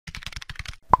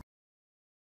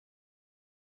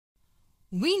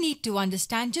we need to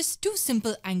understand just two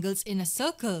simple angles in a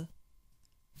circle.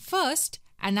 First,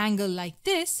 an angle like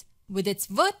this with its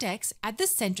vertex at the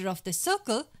center of the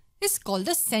circle is called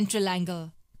the central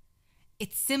angle.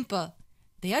 It's simple.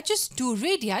 They are just two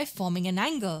radii forming an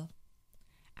angle.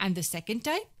 And the second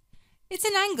type? It's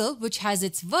an angle which has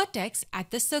its vertex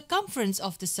at the circumference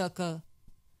of the circle.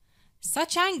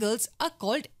 Such angles are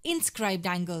called inscribed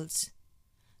angles.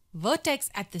 Vertex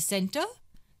at the center,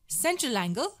 central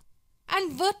angle,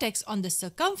 and vertex on the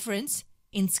circumference,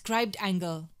 inscribed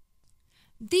angle.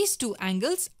 These two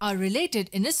angles are related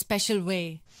in a special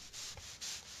way.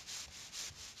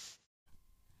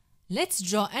 Let's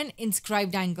draw an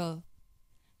inscribed angle.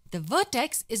 The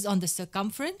vertex is on the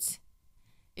circumference.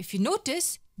 If you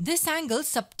notice, this angle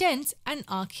subtends an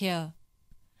arc here.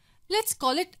 Let's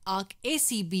call it arc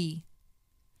ACB.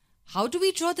 How do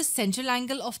we draw the central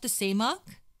angle of the same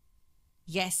arc?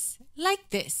 Yes, like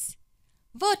this.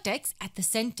 Vertex at the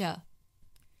center.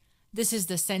 This is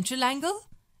the central angle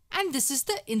and this is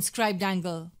the inscribed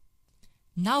angle.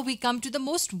 Now we come to the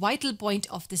most vital point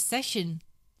of this session.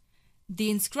 The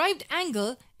inscribed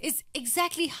angle is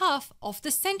exactly half of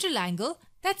the central angle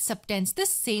that subtends the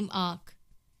same arc.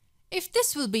 If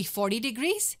this will be 40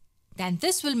 degrees, then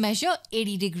this will measure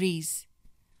 80 degrees.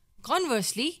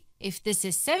 Conversely, if this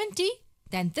is 70,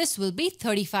 then this will be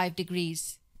 35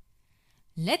 degrees.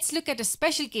 Let's look at a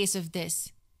special case of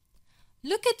this.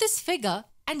 Look at this figure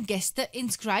and guess the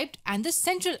inscribed and the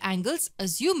central angles,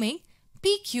 assuming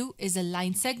PQ is a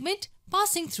line segment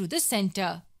passing through the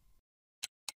center.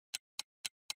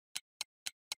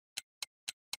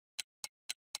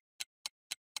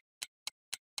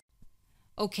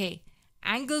 Okay,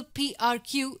 angle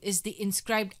PRQ is the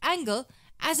inscribed angle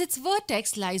as its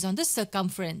vertex lies on the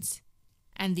circumference,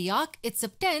 and the arc it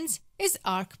subtends is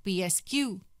arc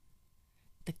PSQ.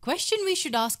 The question we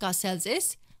should ask ourselves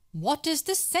is, what is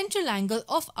the central angle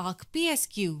of arc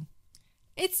PSQ?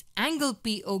 It's angle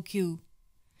POQ.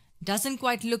 Doesn't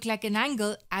quite look like an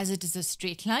angle as it is a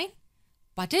straight line,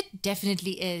 but it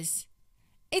definitely is.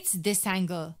 It's this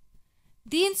angle.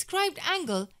 The inscribed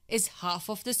angle is half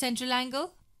of the central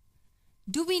angle.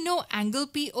 Do we know angle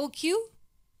POQ?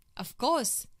 Of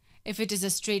course, if it is a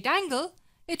straight angle,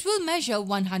 it will measure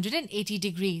 180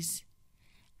 degrees.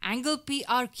 Angle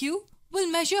PRQ will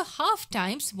measure half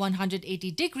times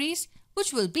 180 degrees,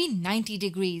 which will be 90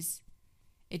 degrees.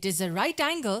 It is a right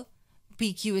angle,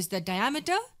 PQ is the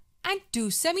diameter, and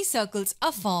two semicircles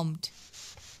are formed.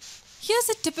 Here's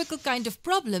a typical kind of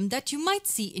problem that you might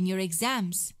see in your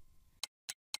exams.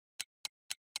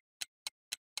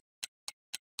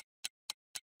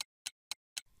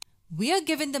 We are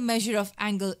given the measure of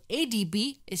angle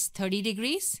ADB is 30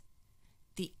 degrees.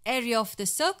 The area of the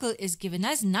circle is given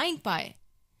as 9 pi.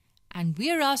 And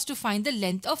we are asked to find the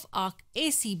length of arc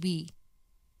ACB.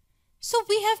 So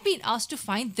we have been asked to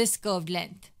find this curved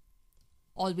length.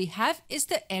 All we have is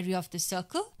the area of the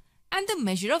circle and the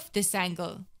measure of this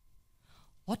angle.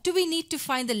 What do we need to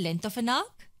find the length of an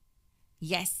arc?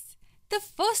 Yes, the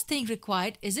first thing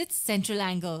required is its central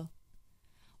angle.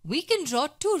 We can draw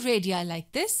two radii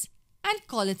like this and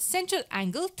call its central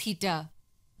angle theta.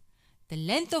 The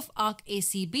length of arc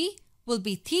ACB will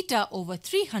be theta over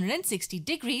 360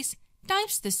 degrees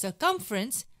times the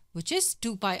circumference, which is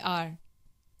 2 pi r.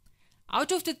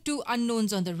 Out of the two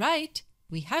unknowns on the right,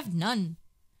 we have none.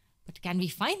 But can we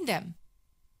find them?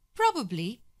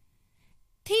 Probably.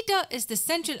 Theta is the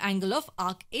central angle of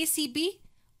arc ACB,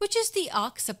 which is the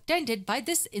arc subtended by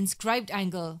this inscribed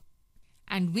angle.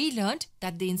 And we learnt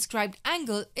that the inscribed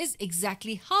angle is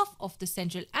exactly half of the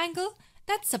central angle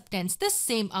that subtends the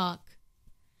same arc.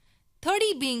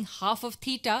 30 being half of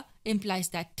theta implies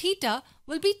that theta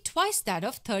will be twice that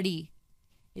of 30.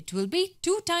 It will be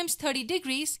 2 times 30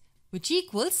 degrees, which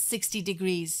equals 60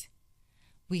 degrees.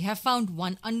 We have found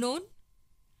one unknown.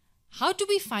 How do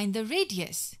we find the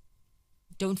radius?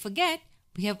 Don't forget,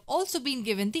 we have also been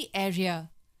given the area.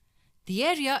 The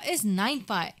area is 9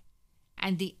 pi.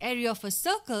 And the area of a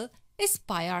circle is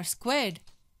pi r squared.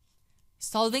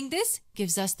 Solving this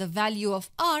gives us the value of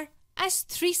r as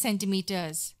 3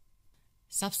 centimeters.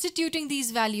 Substituting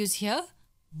these values here,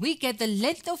 we get the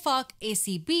length of arc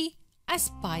ACB as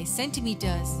pi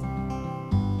centimeters.